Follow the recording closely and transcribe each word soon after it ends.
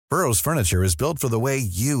Burrow's furniture is built for the way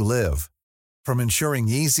you live. From ensuring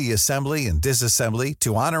easy assembly and disassembly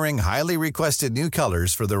to honoring highly requested new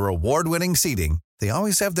colors for their award-winning seating, they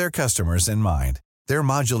always have their customers in mind. Their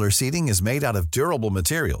modular seating is made out of durable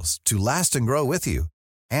materials to last and grow with you.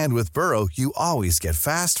 And with Burrow, you always get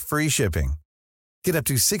fast, free shipping. Get up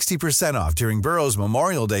to 60% off during Burrow's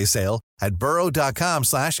Memorial Day sale at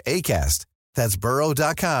burrow.com/ACAST. That's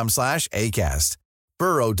burrow.com/ACAST.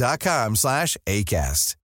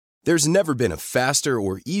 burrow.com/ACAST. There's never been a faster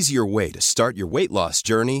or easier way to start your weight loss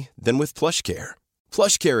journey than with PlushCare.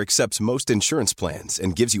 PlushCare accepts most insurance plans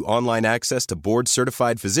and gives you online access to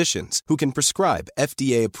board-certified physicians who can prescribe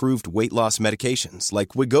FDA-approved weight loss medications like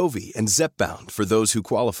Wegovy and Zepbound for those who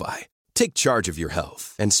qualify. Take charge of your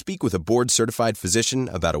health and speak with a board-certified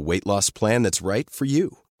physician about a weight loss plan that's right for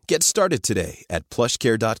you. Get started today at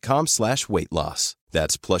plushcare.com/weight loss.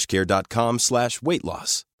 That's plushcare.com/weight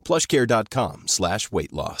loss.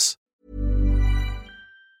 plushcare.com/weight loss.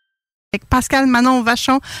 Avec Pascal Manon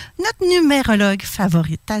Vachon, notre numérologue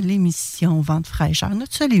favorite à l'émission Vente fraîcheur.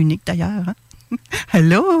 Notre seul et unique d'ailleurs. Hein?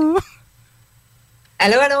 Allô?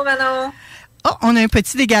 Allô, Manon? Oh, on a un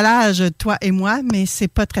petit décalage, toi et moi, mais c'est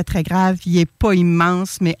pas très, très grave. Il est pas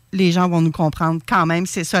immense, mais les gens vont nous comprendre quand même.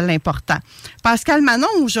 C'est ça l'important. Pascal Manon,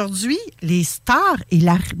 aujourd'hui, les stars et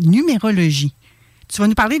la numérologie. Tu vas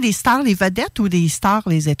nous parler des stars, les vedettes ou des stars,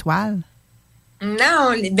 les étoiles?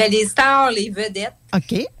 Non, les stars, les vedettes.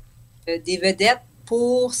 OK. Des vedettes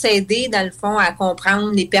pour s'aider, dans le fond, à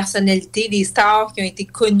comprendre les personnalités, les stars qui ont été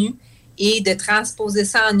connues et de transposer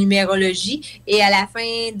ça en numérologie. Et à la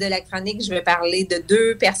fin de la chronique, je vais parler de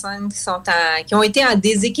 2 personnes qui ont été en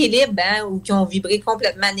déséquilibre ou qui ont vibré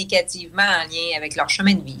complètement négativement en lien avec leur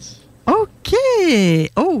chemin de vie. OK.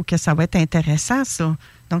 Oh, que ça va être intéressant, ça.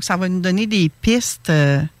 Donc, ça va nous donner des pistes...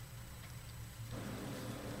 des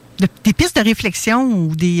pistes de réflexion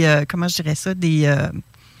ou des... comment je dirais ça?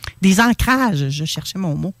 Des ancrages. Je cherchais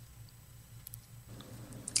mon mot.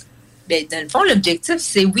 Bien, dans le fond, l'objectif,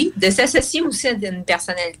 c'est de s'associer aussi à une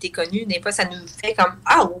personnalité connue. Des fois, ça nous fait comme «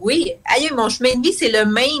 Ah oui, aïe, mon chemin de vie, c'est le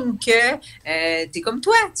même que t'es comme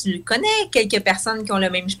toi. Tu connais quelques personnes qui ont le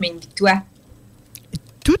même chemin de vie que toi. »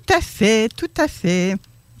 Tout à fait, tout à fait.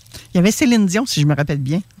 Il y avait Céline Dion, si je me rappelle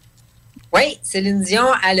bien. Oui, Céline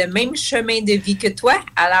Dion a le même chemin de vie que toi.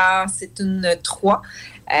 Alors, c'est une 3.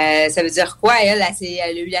 Ça veut dire quoi? Elle a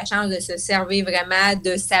eu la chance de se servir vraiment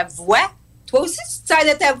de sa voix. Toi aussi, tu te sers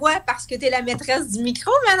de ta voix parce que tu es la maîtresse du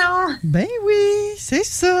micro, Manon. Ben oui, c'est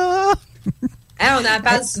ça. Hein, on en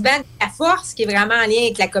parle souvent de la force qui est vraiment en lien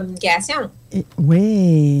avec la communication.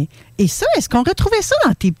 Oui. Et ça, est-ce qu'on retrouvait ça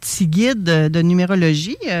dans tes petits guides de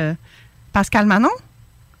numérologie, Pascal Manon?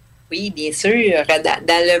 Oui, bien sûr. Dans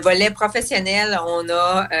le volet professionnel, on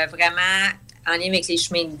a vraiment en lien avec les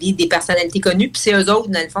chemins de vie des personnalités connues. Puis c'est eux autres,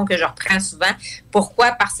 dans le fond, que je reprends souvent.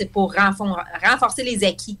 Pourquoi? Parce que c'est pour renforcer les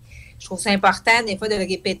acquis. Je trouve ça important, des fois, de le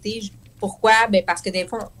répéter. Pourquoi? Bien, parce que des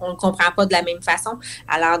fois, on ne le comprend pas de la même façon.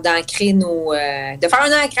 Alors, d'ancrer de faire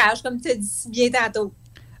un ancrage, comme tu as dit si bien tantôt.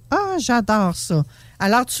 Ah, j'adore ça.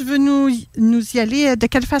 Alors, tu veux nous y aller de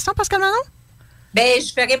quelle façon, Pascal Manon? Bien, je ne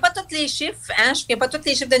ferai pas tous les chiffres. Je ne ferai pas tous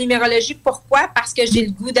les chiffres de numérologie. Pourquoi? Parce que j'ai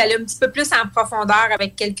le goût d'aller un petit peu plus en profondeur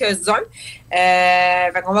avec quelques-uns.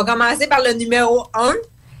 On va commencer par le numéro 1.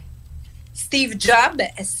 Steve Jobs,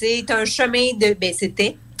 c'est un chemin de...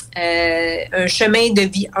 c'était un chemin de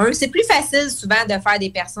vie 1. C'est plus facile souvent de faire des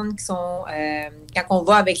personnes qui sont... quand on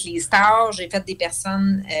va avec les stars, j'ai fait des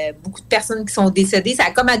personnes, beaucoup de personnes qui sont décédées. Ça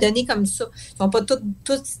a comme à donner comme ça. Ils ne sont pas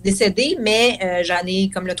tous décédés, mais j'en ai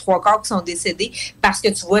comme le 3/4 qui sont décédés parce que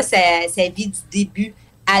tu vois sa vie du début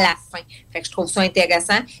à la fin. Fait que je trouve ça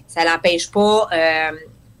intéressant. Ça n'empêche pas...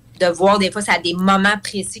 de voir des fois, ça a des moments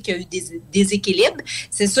précis qu'il y a eu des déséquilibres.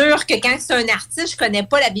 C'est sûr que quand c'est un artiste, je connais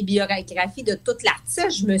pas la bibliographie de tout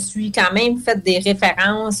l'artiste. Je me suis quand même fait des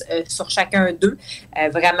références sur chacun d'eux.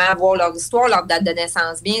 Vraiment voir leur histoire, leur date de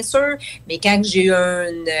naissance, bien sûr. Mais quand j'ai eu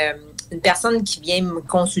une personne qui vient me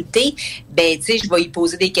consulter, ben tu sais, je vais lui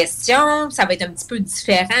poser des questions. Ça va être un petit peu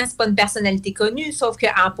différent. C'est pas une personnalité connue, sauf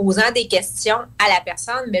qu'en posant des questions à la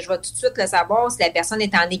personne, ben je vais tout de suite le savoir si la personne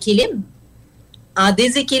est en équilibre, en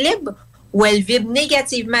déséquilibre ou elle vibre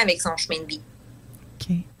négativement avec son chemin de vie.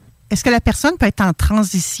 OK. Est-ce que la personne peut être en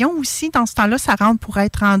transition aussi? Dans ce temps-là, ça rentre pour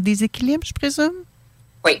être en déséquilibre, je présume?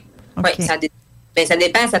 Oui. Okay. Oui, ça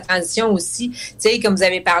dépend de sa transition aussi. Tu sais, comme vous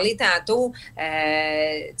avez parlé tantôt, tu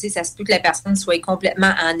sais, ça se peut que la personne soit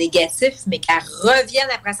complètement en négatif, mais qu'elle revienne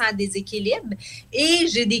après ça en déséquilibre. Et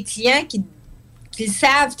j'ai des clients qui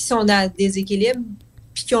savent qu'ils sont dans le déséquilibre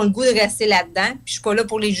puis qui ont le goût de rester là-dedans. Puis je suis pas là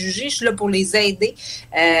pour les juger, je suis là pour les aider.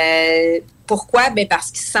 Pourquoi? Bien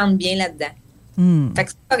parce qu'ils se sentent bien là-dedans. Fait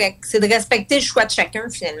que c'est correct. C'est de respecter le choix de chacun,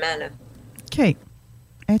 finalement. Là. OK.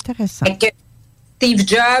 Intéressant. Fait que Steve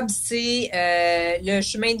Jobs, c'est le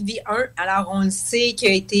chemin de vie 1. Alors, on le sait qu'il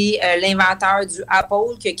a été l'inventeur du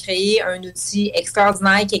Apple, qui a créé un outil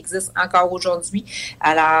extraordinaire qui existe encore aujourd'hui.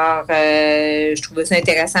 Alors, je trouvais ça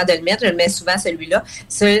intéressant de le mettre. Je le mets souvent, celui-là.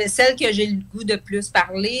 Celle que j'ai le goût de plus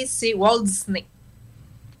parler, c'est Walt Disney.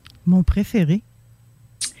 Mon préféré.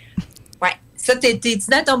 Oui. Ça, t'es-tu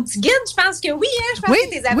dans ton petit guide? Je pense que oui. Hein? Je pense que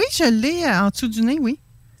t'es oui, je l'ai en dessous du nez, oui.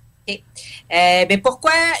 Okay. Ben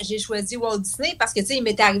pourquoi j'ai choisi Walt Disney? Parce que, tu sais, il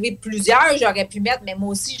m'est arrivé plusieurs, j'aurais pu mettre, mais moi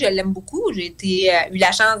aussi, je l'aime beaucoup. J'ai eu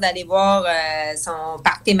la chance d'aller voir son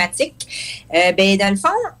parc thématique. Ben dans le fond,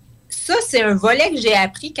 ça, c'est un volet que j'ai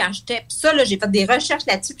appris quand j'étais... Ça, là, j'ai fait des recherches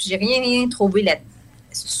là-dessus, puis j'ai rien trouvé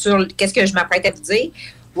sur qu'est-ce que je m'apprête à vous dire.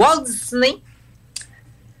 Walt Disney,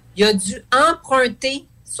 il a dû emprunter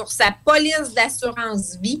sur sa police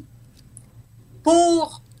d'assurance vie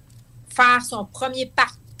pour faire son premier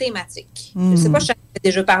parc thématique. Je ne sais pas si j'en ai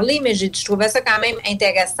déjà parlé, mais je trouvais ça quand même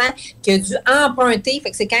intéressant qu'il a dû emprunter. Fait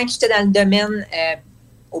que c'est quand j'étais dans le domaine,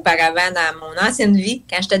 auparavant, dans mon ancienne vie,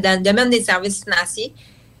 quand j'étais dans le domaine des services financiers,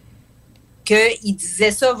 qu'il disait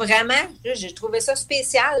ça vraiment. Là, j'ai trouvé ça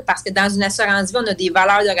spécial parce que dans une assurance vie, on a des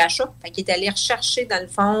valeurs de rachat. Fait qu'il est allé rechercher, dans le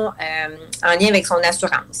fond, en lien avec son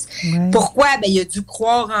assurance. Ouais. Pourquoi? Ben, il a dû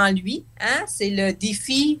croire en lui. Hein? C'est le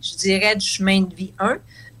défi, je dirais, du chemin de vie 1,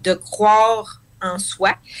 de croire en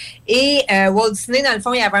soi. Et Walt Disney, dans le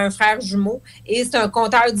fond, il avait un frère jumeau et c'est un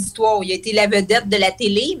conteur d'histoire. Il a été la vedette de la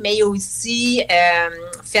télé, mais il a aussi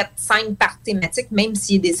fait 5 parcs thématiques. Même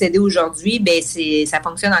s'il est décédé aujourd'hui, ben ça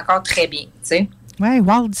fonctionne encore très bien. Oui,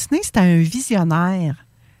 Walt Disney, c'était un visionnaire.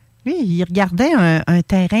 Lui, il regardait un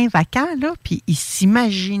terrain vacant, là, puis il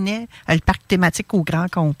s'imaginait le parc thématique au grand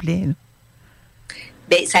complet.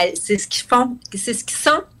 Ben, c'est ce qu'ils font. C'est ce qu'ils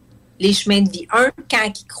sont, les chemins de vie.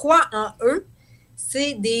 Quand ils croient en eux,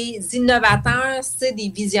 c'est des innovateurs, c'est des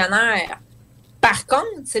visionnaires. Par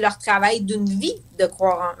contre, c'est leur travail d'une vie de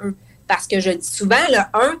croire en eux. Parce que je dis souvent,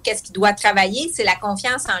 qu'est-ce qu'il doit travailler? C'est la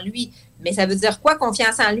confiance en lui. Mais ça veut dire quoi,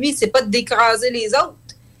 confiance en lui? C'est pas d'écraser les autres.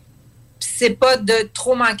 C'est pas de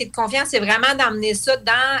trop manquer de confiance. C'est vraiment d'emmener ça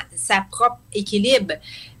dans sa propre équilibre.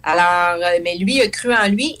 Alors, mais lui, il a cru en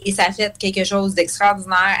lui et ça a fait quelque chose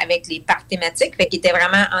d'extraordinaire avec les parcs thématiques. Fait qu'il était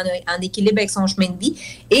vraiment en équilibre avec son chemin de vie.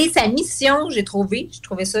 Et sa mission, j'ai trouvé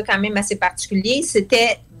ça quand même assez particulier,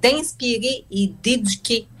 c'était d'inspirer et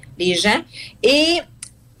d'éduquer les gens. Et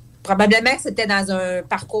probablement que c'était dans un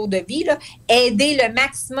parcours de vie, là, aider le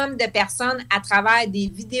maximum de personnes à travers des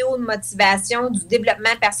vidéos de motivation, du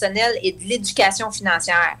développement personnel et de l'éducation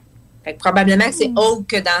financière. Fait que probablement que c'est autre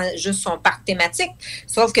que dans juste son parc thématique.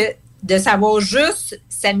 Sauf que de savoir juste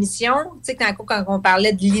sa mission, tu sais, quand on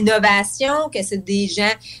parlait de l'innovation, que c'est des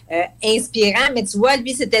gens inspirants, mais tu vois,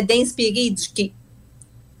 lui, c'était d'inspirer, éduquer.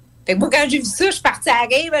 Fait que moi, quand j'ai vu ça, je suis partie à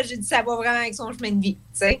rire, j'ai dit ça va vraiment avec son chemin de vie, tu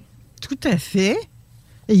sais. Tout à fait.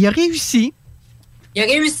 Et il a réussi. Il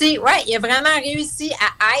a vraiment réussi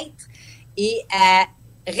à être et à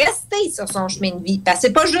rester sur son chemin de vie. Parce que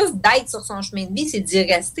c'est pas juste d'être sur son chemin de vie, c'est d'y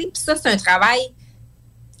rester. Puis ça, c'est un travail,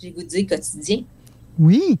 j'ai goût de dire, quotidien.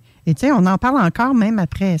 Oui. Et tu sais, on en parle encore même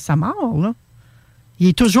après sa mort, là. Il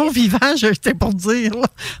est toujours vivant, j'étais pour dire, là.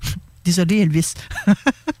 Désolée, Elvis. Mais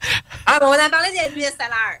on en parlait d'Elvis tout à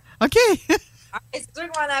l'heure. OK. C'est sûr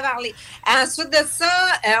qu'on va en parler. Ensuite de ça,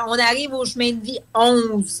 on arrive au chemin de vie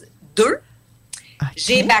 11-2. Okay.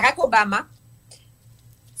 J'ai Barack Obama.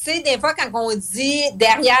 Tu sais, des fois, quand on dit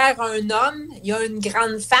derrière un homme, il y a une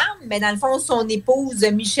grande femme, mais dans le fond, son épouse,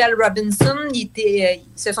 Michelle Robinson, ils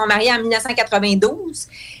se sont mariés en 1992.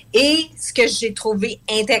 Et ce que j'ai trouvé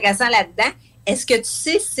intéressant là-dedans, est-ce que tu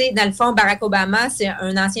sais, c'est, dans le fond, Barack Obama, c'est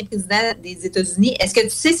un ancien président des États-Unis. Est-ce que tu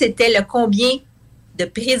sais, c'était le combien de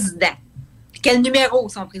présidents? Quel numéro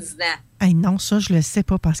son président? Hey, non, ça, je le sais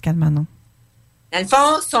pas, Pascal Manon. Dans le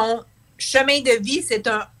fond, son chemin de vie, c'est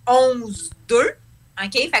un 11-2.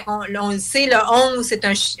 OK? Fait qu'on le sait, le 11, c'est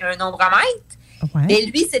un nombromètre. Ouais. Mais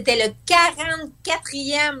lui, c'était le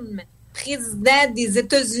 44e président des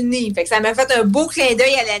États-Unis. Fait que ça m'a fait un beau clin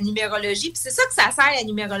d'œil à la numérologie. Puis c'est ça que ça sert, la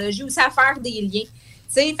numérologie, aussi à faire des liens. Tu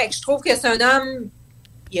sais, fait que je trouve que c'est un homme,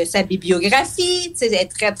 il a sa bibliographie, tu sais, elle est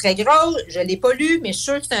très, très grosse. Je ne l'ai pas lu, mais je suis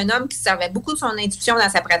sûre que c'est un homme qui servait beaucoup de son intuition dans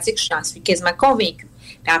sa pratique. Je suis quasiment convaincue.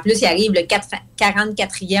 Puis en plus, il arrive le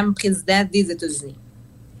 44e président des États-Unis.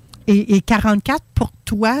 Et 44, pour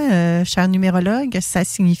toi, cher numérologue, ça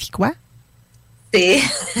signifie quoi? C'est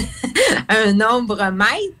un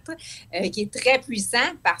nombre-mètre qui est très puissant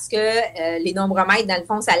parce que les nombres-mètres, dans le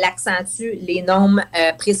fond, ça l'accentue les nombres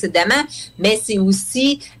précédemment, mais c'est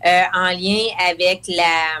aussi en lien avec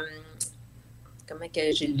comment que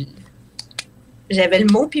j'avais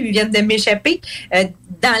le mot, puis il vient de m'échapper,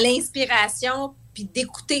 dans l'inspiration, puis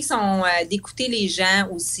d'écouter les gens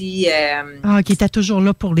aussi. Qui était toujours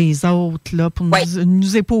là pour les autres, là, pour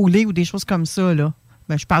nous épauler ou des choses comme ça, là.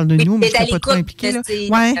 Ben, je parle de nous, mais je ne suis pas trop impliquée, là.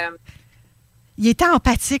 Ouais. Il était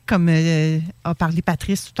empathique, comme a parlé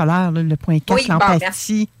Patrice tout à l'heure, là, le point 4,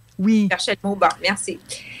 l'empathie. Oui. Je cherchais le mot, merci.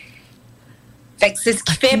 Fait que c'est ce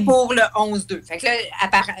qu'il fait pour le 11-2. Fait que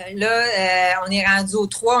là, on est rendu au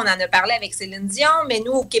 3, on en a parlé avec Céline Dion, mais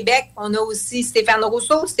nous, au Québec, on a aussi Stéphane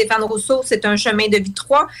Rousseau. Stéphane Rousseau, c'est un chemin de vie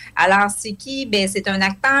 3. Alors, c'est qui? Ben, c'est un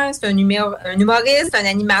acteur, c'est un humoriste, un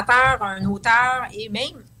animateur, un auteur et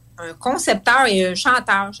même un concepteur et un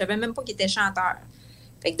chanteur. Je ne savais même pas qu'il était chanteur.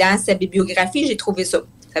 Fait que dans sa bibliographie, j'ai trouvé ça.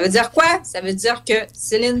 Ça veut dire quoi? Ça veut dire que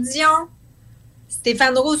Céline Dion,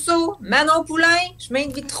 Stéphane Rousseau, Manon Poulain, chemin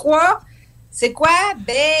de vie 3, c'est quoi?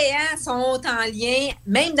 Ben, sont en lien.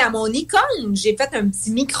 Même dans mon icône, j'ai fait un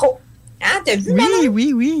petit micro. Hein, t'as vu, Manon?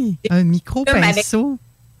 Oui. Un micro-pinceau.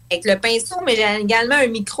 Avec le pinceau, mais j'ai également un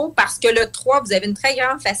micro parce que le 3, vous avez une très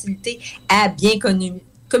grande facilité à bien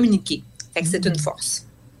communiquer. Fait que c'est une force.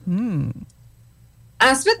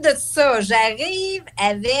 Ensuite de ça, j'arrive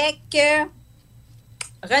avec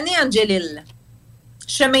René Angelil.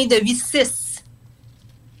 Chemin de vie 6.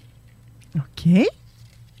 OK.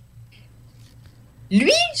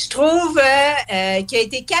 Lui, je trouve qu'il a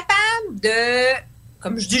été capable de,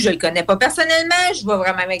 comme je dis, je ne le connais pas personnellement, je vais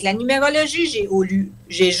vraiment avec la numérologie,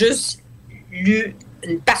 j'ai juste lu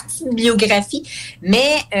une partie de biographie,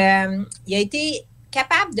 mais il a été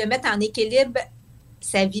capable de mettre en équilibre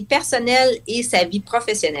sa vie personnelle et sa vie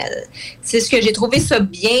professionnelle. C'est ce que j'ai trouvé ça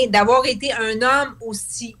bien, d'avoir été un homme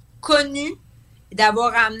aussi connu,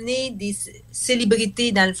 d'avoir amené des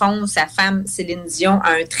célébrités, dans le fond, sa femme Céline Dion,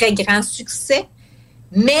 à un très grand succès,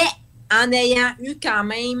 mais en ayant eu quand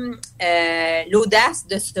même l'audace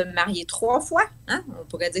de se marier 3 fois. Hein? On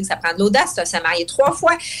pourrait dire que ça prend de l'audace de se marier 3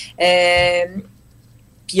 fois.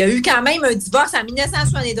 Puis il y a eu quand même un divorce en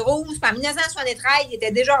 1972, puis en 1973, il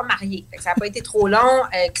était déjà marié. Fait que ça n'a pas été trop long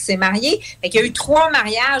qu'il s'est marié. Fait qu'il y a eu 3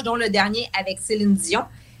 mariages, dont le dernier avec Céline Dion.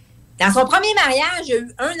 Dans son premier mariage, il y a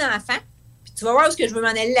eu un enfant. Puis tu vas voir où est-ce que je veux m'en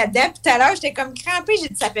aller là-dedans. Puis tout à l'heure, j'étais comme crampée. J'ai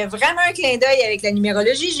dit, ça fait vraiment un clin d'œil avec la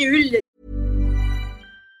numérologie. J'ai eu le...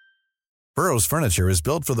 Burrow's furniture is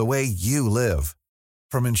built for the way you live.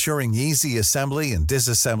 From ensuring easy assembly and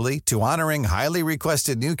disassembly to honoring highly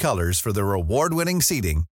requested new colors for their award-winning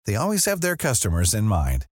seating, they always have their customers in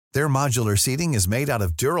mind. Their modular seating is made out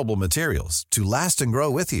of durable materials to last and grow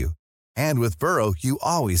with you. And with Burrow, you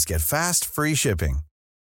always get fast, free shipping.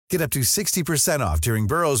 Get up to 60% off during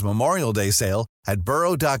Burrow's Memorial Day sale at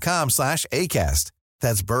burrow.com/ACAST.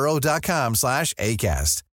 That's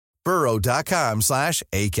burrow.com/ACAST.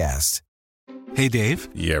 burrow.com/ACAST. Hey, Dave.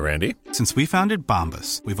 Yeah, Randy. Since we founded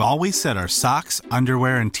Bombas, we've always said our socks,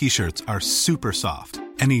 underwear, and T-shirts are super soft.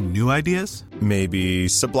 Any new ideas? Maybe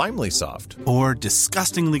sublimely soft. Or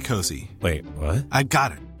disgustingly cozy. Wait, what? I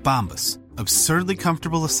got it. Bombas. Absurdly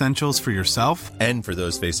comfortable essentials for yourself and for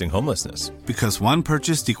those facing homelessness. Because one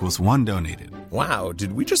purchased equals one donated. Wow,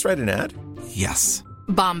 did we just write an ad? Yes.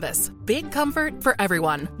 Bombas. Big comfort for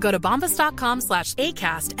everyone. Go to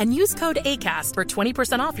bombas.com/ACAST and use code ACAST for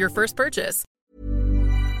 20% off your first purchase.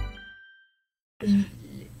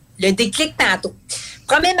 Le déclic tantôt.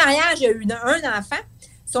 Premier mariage, il y a eu un enfant.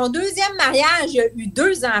 Son deuxième mariage, il y a eu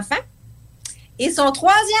 2 enfants. Et son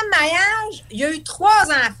troisième mariage, il y a eu 3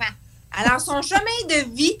 enfants. Alors, son chemin de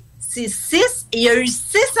vie, c'est 6 et il y a eu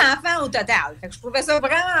 6 enfants au total. Fait que je trouvais ça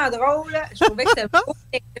vraiment drôle. Je trouvais que c'était un beau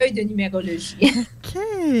écueil de numérologie. OK.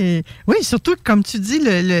 Oui, surtout que, comme tu dis,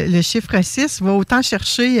 le chiffre 6 va autant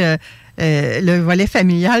chercher le volet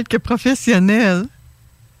familial que professionnel.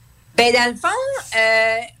 Bien, dans le fond,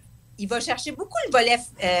 il va chercher beaucoup le volet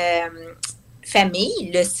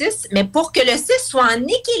famille, le 6, mais pour que le 6 soit en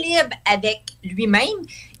équilibre avec lui-même,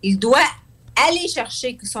 il doit aller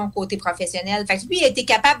chercher son côté professionnel. Fait que lui, il a été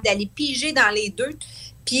capable d'aller piger dans les deux.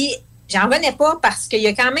 Puis, j'en revenais pas parce qu'il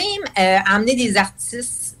a quand même emmené des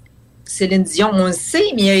artistes. Céline Dion, on le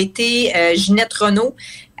sait, mais il a été Ginette Renault,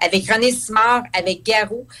 avec René Simard, avec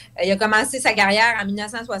Garou. Il a commencé sa carrière en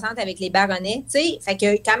 1960 avec les Baronnets. T'sais, fait qu'il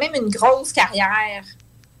a quand même une grosse carrière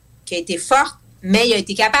qui a été forte, mais il a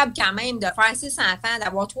été capable quand même de faire 6 enfants,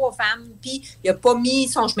 d'avoir 3 femmes, puis il n'a pas mis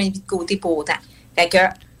son chemin de vie de côté pour autant. Fait que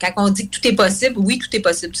quand on dit que tout est possible, oui, tout est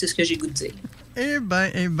possible, c'est ce que j'ai goût de dire. Eh bien,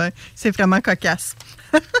 c'est vraiment cocasse.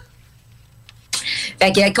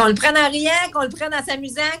 Fait que, qu'on le prenne en riant, qu'on le prenne en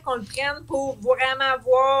s'amusant, qu'on le prenne pour vraiment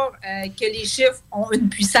voir que les chiffres ont une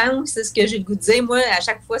puissance, c'est ce que j'ai le goût de dire. Moi, à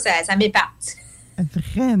chaque fois, ça m'épate.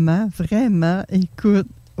 Vraiment, vraiment. Écoute,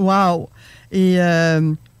 wow. Et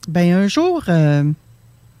un jour,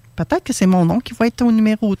 peut-être que c'est mon nom qui va être au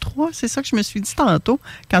numéro 3. C'est ça que je me suis dit tantôt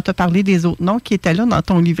quand tu as parlé des autres noms qui étaient là dans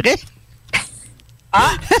ton livret.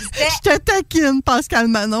 Ah, je te taquine, Pascal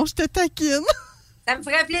Manon, je te taquine. Ça me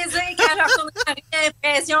ferait plaisir quand je retourne dans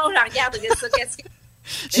l'impression, je regarderai ça.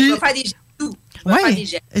 Je vais faire des jaloux.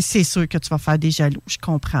 Oui, c'est sûr que tu vas faire des jaloux. Je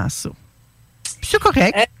comprends ça. Puis c'est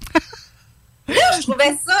correct. Je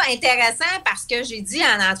trouvais ça intéressant parce que j'ai dit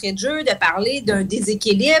en entrée de jeu de parler d'un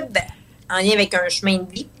déséquilibre en lien avec un chemin de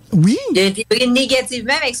vie. Oui. De vibrer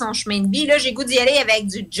négativement avec son chemin de vie. Là, j'ai goût d'y aller avec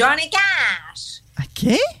du Johnny Cash.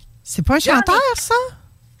 OK. C'est pas un chanteur, ça?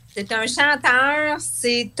 C'est un chanteur,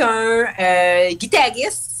 c'est un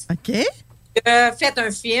guitariste. OK. Qui a fait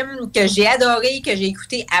un film que j'ai adoré, que j'ai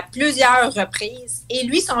écouté à plusieurs reprises. Et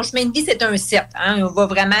lui, son chemin de vie, c'est un 7. Hein? On va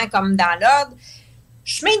vraiment comme dans l'ordre.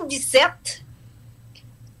 Chemin de vie 7.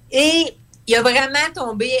 Et il a vraiment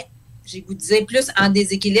tombé, j'ai goût de dire, plus en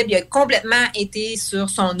déséquilibre. Il a complètement été sur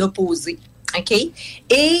son opposé. OK?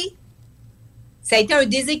 Et ça a été un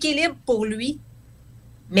déséquilibre pour lui,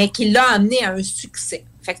 mais qui l'a amené à un succès.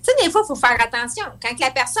 Fait que, tu sais, des fois, il faut faire attention. Quand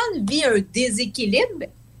la personne vit un déséquilibre,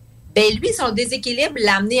 ben lui, son déséquilibre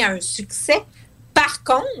l'a amené à un succès. Par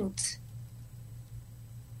contre,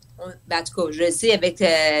 en tout cas, je le sais, avec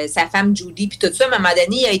sa femme Judy, puis tout ça, à un moment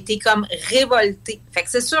donné, il a été comme révolté. Fait que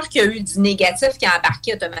c'est sûr qu'il y a eu du négatif qui a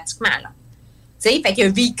embarqué automatiquement, là. Tu sais, fait qu'il a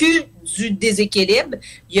vécu du déséquilibre,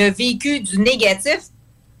 il a vécu du négatif,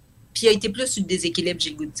 puis il a été plus sur le déséquilibre,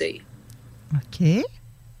 j'ai le goût de dire. OK.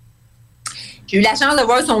 J'ai eu la chance de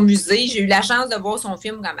voir son musée, j'ai eu la chance de voir son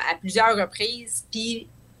film comme à plusieurs reprises, puis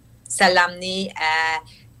ça l'a amené à,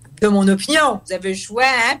 de mon opinion, vous avez le choix,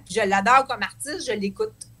 hein? Puis je l'adore comme artiste, je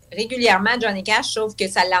l'écoute régulièrement, Johnny Cash, sauf que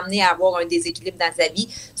ça l'a amené à avoir un déséquilibre dans sa vie,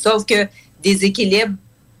 sauf que déséquilibre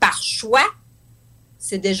par choix,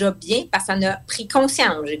 c'est déjà bien parce qu'on a pris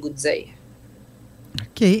conscience, j'ai le goût de dire.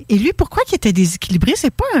 OK. Et lui, pourquoi il était déséquilibré?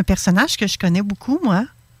 C'est pas un personnage que je connais beaucoup, moi.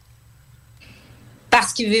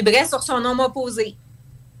 Parce qu'il vibrait sur son homme opposé.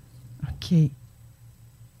 OK.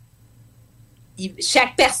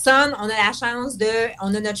 Chaque personne, on a la chance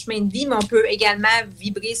on a notre chemin de vie, mais on peut également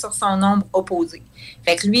vibrer sur son ombre opposé.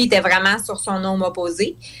 Fait que lui, il était vraiment sur son ombre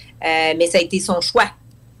opposé, mais ça a été son choix.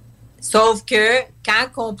 Sauf que quand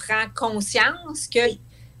on prend conscience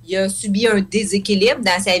qu'il a subi un déséquilibre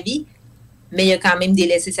dans sa vie, mais il a quand même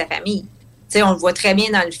délaissé sa famille. Tu sais, on le voit très bien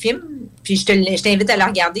dans le film, puis je t'invite à le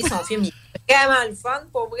regarder, son film, il est vraiment le fun,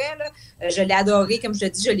 pour vrai, là. Je l'ai adoré, comme je te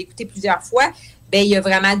dis, je l'ai écouté plusieurs fois. Bien, il a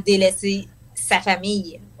vraiment délaissé sa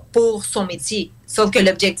famille pour son métier. Sauf que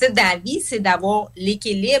l'objectif dans la vie, c'est d'avoir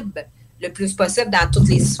l'équilibre le plus possible dans toutes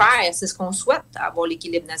les sphères. C'est ce qu'on souhaite, avoir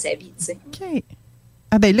l'équilibre dans sa vie, tu sais. OK.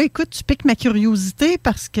 Ah ben là, écoute, tu piques ma curiosité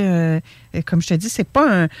parce que, comme je te dis, c'est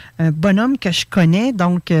pas un bonhomme que je connais.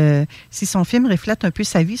 Donc, si son film reflète un peu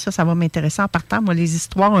sa vie, ça va m'intéresser en partant. Moi, les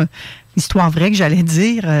histoires vraies que j'allais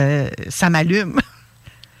dire, ça m'allume.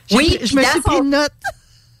 Oui, je me suis pris une note.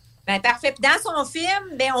 Ben, parfait. Puis dans son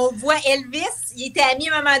film, ben, on voit Elvis. Il était ami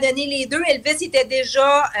à un moment donné, les deux. Elvis était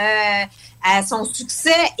déjà à son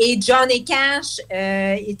succès et Johnny Cash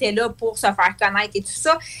était là pour se faire connaître et tout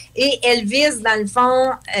ça. Et Elvis, dans le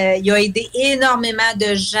fond, il a aidé énormément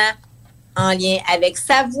de gens en lien avec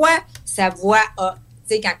sa voix. Sa voix a,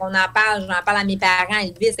 tu sais, quand on en parle, j'en parle à mes parents,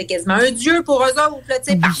 Elvis, c'est quasiment un dieu pour eux autres, là,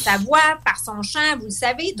 tu sais, par sa voix, par son chant, vous le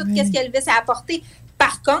savez, tout ce qu'Elvis a apporté.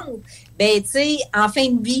 Par contre, ben, tu sais, en fin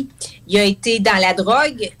de vie, il a été dans la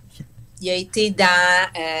drogue, il a été dans,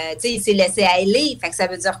 tu sais, il s'est laissé aller. Fait que ça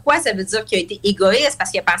veut dire quoi? Ça veut dire qu'il a été égoïste parce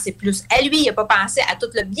qu'il a pensé plus à lui, il n'a pas pensé à tout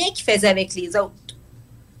le bien qu'il faisait avec les autres.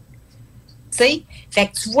 Tu sais? Fait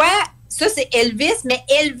que tu vois, ça, c'est Elvis, mais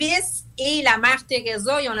Elvis et la mère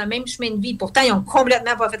Teresa, ils ont le même chemin de vie. Pourtant, ils ont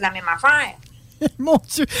complètement pas fait la même affaire. Mon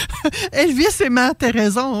Dieu! Elvis et Mère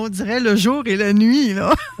Teresa, on dirait le jour et la nuit,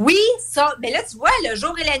 là. Oui, ça. Mais là, tu vois, le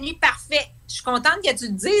jour et la nuit, parfait. Je suis contente que tu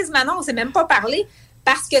le dises, Manon, on ne s'est même pas parlé,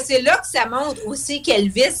 parce que c'est là que ça montre aussi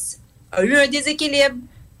qu'Elvis a eu un déséquilibre.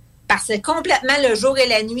 Parce que c'est complètement le jour et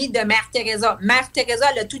la nuit de Mère Teresa. Mère Teresa,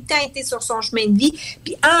 elle a tout le temps été sur son chemin de vie.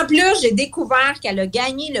 Puis en plus, j'ai découvert qu'elle a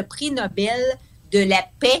gagné le prix Nobel de la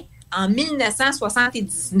paix en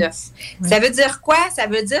 1979. Oui. Ça veut dire quoi? Ça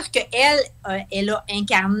veut dire qu'elle a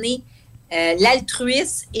incarné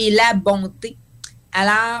l'altruisme et la bonté.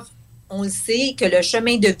 Alors, on le sait que le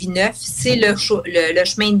chemin de vie neuf, c'est le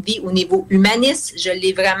chemin de vie au niveau humaniste. Je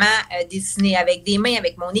l'ai vraiment dessiné avec des mains,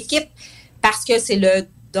 avec mon équipe, parce que c'est le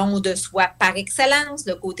don de soi par excellence,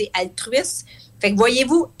 le côté altruiste. Fait que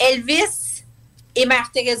voyez-vous, Elvis et Mère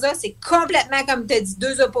Teresa, c'est complètement, comme tu as dit,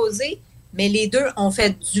 deux opposés, mais les deux ont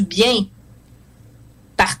fait du bien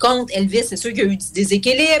Par contre, Elvis, c'est sûr qu'il y a eu du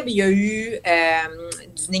déséquilibre, il y a eu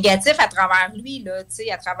du négatif à travers lui, là,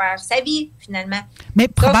 à travers sa vie, finalement. Mais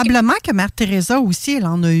probablement que Mère Teresa aussi, elle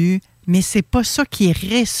en a eu, mais c'est pas ça qui est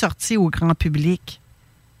ressorti au grand public.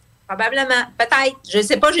 Probablement, peut-être. Je ne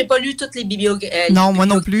sais pas, j'ai pas lu toutes les bibliographies. Non, moi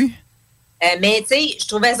non plus. Mais, tu sais, je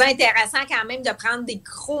trouvais ça intéressant quand même de prendre des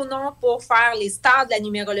gros noms pour faire les stars de la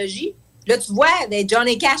numérologie. Là, tu vois,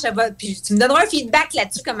 Johnny Cash, puis tu me donneras un feedback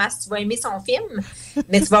là-dessus, comment tu vas aimer son film,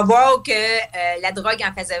 mais tu vas voir que la drogue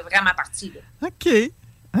en faisait vraiment partie. Là.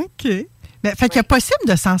 OK. Mais, fait qu'il y a possible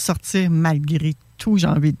de s'en sortir malgré tout, j'ai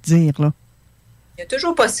envie de dire, là. Il y a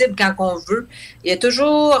toujours possible quand on veut. Il y a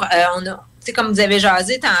toujours, tu sais, comme vous avez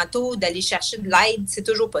jasé tantôt, d'aller chercher de l'aide, c'est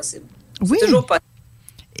toujours possible. Oui. C'est toujours possible.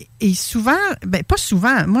 Et souvent, ben pas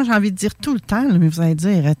souvent, moi j'ai envie de dire tout le temps, là, mais vous allez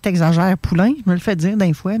dire, t'exagères, Poulain, je me le fais dire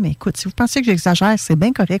d'un fois, mais écoute, si vous pensez que j'exagère, c'est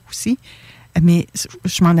bien correct aussi, mais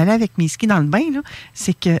je m'en allais avec mes skis dans le bain, là,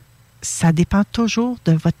 c'est que ça dépend toujours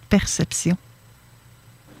de votre perception.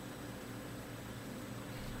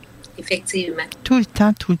 Effectivement. Tout le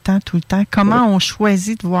temps. Comment on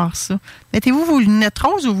choisit de voir ça? Mettez-vous vos lunettes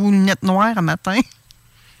roses ou vos lunettes noires un matin?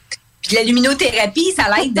 Puis la luminothérapie, ça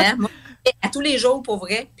l'aide, hein? Moi, à tous les jours, pour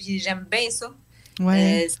vrai. Puis j'aime bien ça.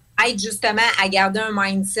 Ouais. Ça aide justement à garder un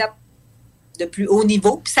mindset de plus haut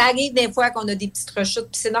niveau. Puis ça arrive des fois qu'on a des petites rechutes.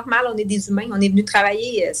 Puis c'est normal, on est des humains. On est venu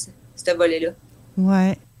travailler ce volet-là.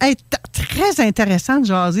 Ouais. Hey, très intéressant de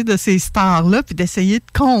jaser de ces stars-là, puis d'essayer de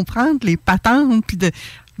comprendre les patentes, puis de...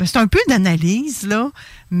 Ben, c'est un peu d'analyse, là,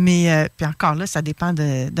 mais puis encore là, ça dépend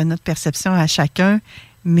de notre perception à chacun,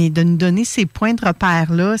 mais de nous donner ces points de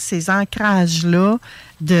repère-là, ces ancrages-là,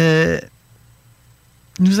 de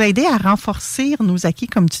nous aider à renforcer nos acquis,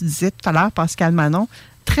 comme tu disais tout à l'heure, Pascal Manon.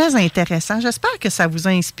 Très intéressant. J'espère que ça vous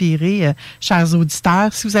a inspiré, chers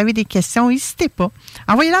auditeurs. Si vous avez des questions, n'hésitez pas.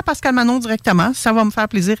 Envoyez-la à Pascal Manon directement. Ça va me faire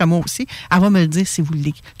plaisir à moi aussi. Elle va me le dire si vous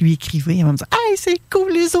lui écrivez. Elle va me dire « Hey, c'est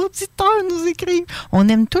cool, les auditeurs nous écrivent. » On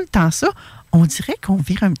aime tout le temps ça. On dirait qu'on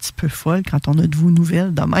vire un petit peu folle quand on a de vos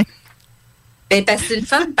nouvelles demain. Bien, parce que c'est le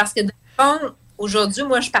fun, parce que dans le fond, aujourd'hui,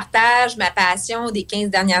 moi, je partage ma passion des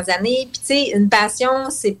 15 dernières années. Puis, tu sais, une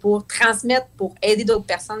passion, c'est pour transmettre, pour aider d'autres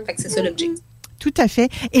personnes. Fait que c'est ça l'objectif. Tout à fait.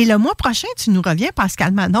 Et le mois prochain, tu nous reviens,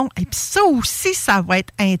 Pascal Manon. Et puis ça aussi, ça va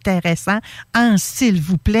être intéressant. S'il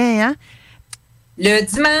vous plaît, hein? Le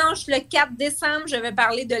dimanche, le 4 décembre, je vais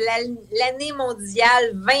parler de l'année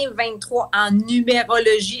mondiale 2023 en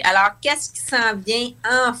numérologie. Alors, qu'est-ce qui s'en vient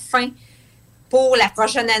enfin pour la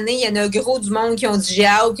prochaine année? Il y en a gros du monde qui ont dit j'ai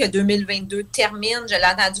hâte que 2022 termine. Je l'ai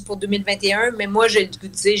entendu pour 2021, mais moi, j'ai le goût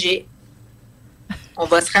de dire, on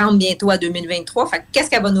va se rendre bientôt à 2023. Fait que qu'est-ce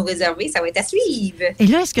qu'elle va nous réserver? Ça va être à suivre. Et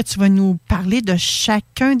là, est-ce que tu vas nous parler de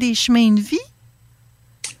chacun des chemins de vie?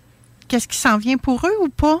 Qu'est-ce qui s'en vient pour eux ou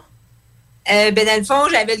pas? Dans le fond,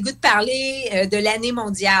 j'avais le goût de parler de l'année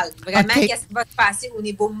mondiale. Vraiment, Qu'est-ce qui va se passer au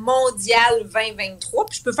niveau mondial 2023?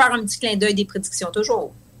 Puis je peux faire un petit clin d'œil des prédictions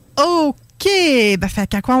toujours. OK! Ben,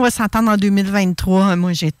 fait à quoi on va s'entendre en 2023?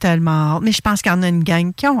 Moi, j'ai tellement hâte. Mais je pense qu'il y en a une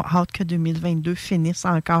gang qui ont hâte que 2022 finisse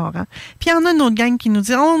encore. Hein? Puis il y en a une autre gang qui nous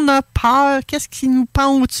dit on a peur, qu'est-ce qui nous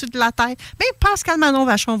pend au-dessus de la tête? Bien, Pascal Manon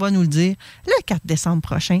Vachon va nous le dire le 4 décembre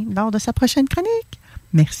prochain, lors de sa prochaine chronique.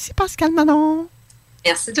 Merci, Pascal Manon.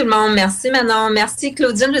 Merci tout le monde. Merci Manon. Merci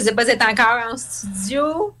Claudine. Je ne sais pas si elle est encore en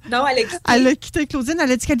studio. Non, elle a quitté. Elle a quitté Claudine.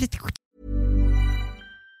 Elle a dit qu'elle était écoutée.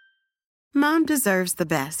 Mom deserves the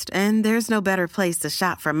best, and there's no better place to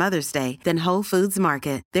shop for Mother's Day than Whole Foods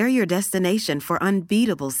Market. They're your destination for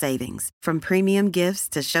unbeatable savings, from premium gifts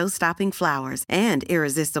to show-stopping flowers and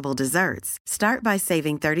irresistible desserts. Start by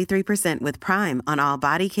saving 33% with Prime on all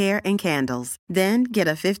body care and candles. Then get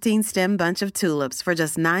a 15-stem bunch of tulips for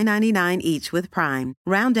just $9.99 each with Prime.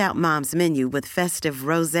 Round out Mom's menu with festive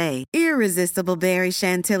rosé, irresistible berry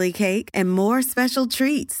chantilly cake, and more special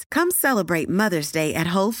treats. Come celebrate Mother's Day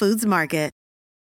at Whole Foods Market.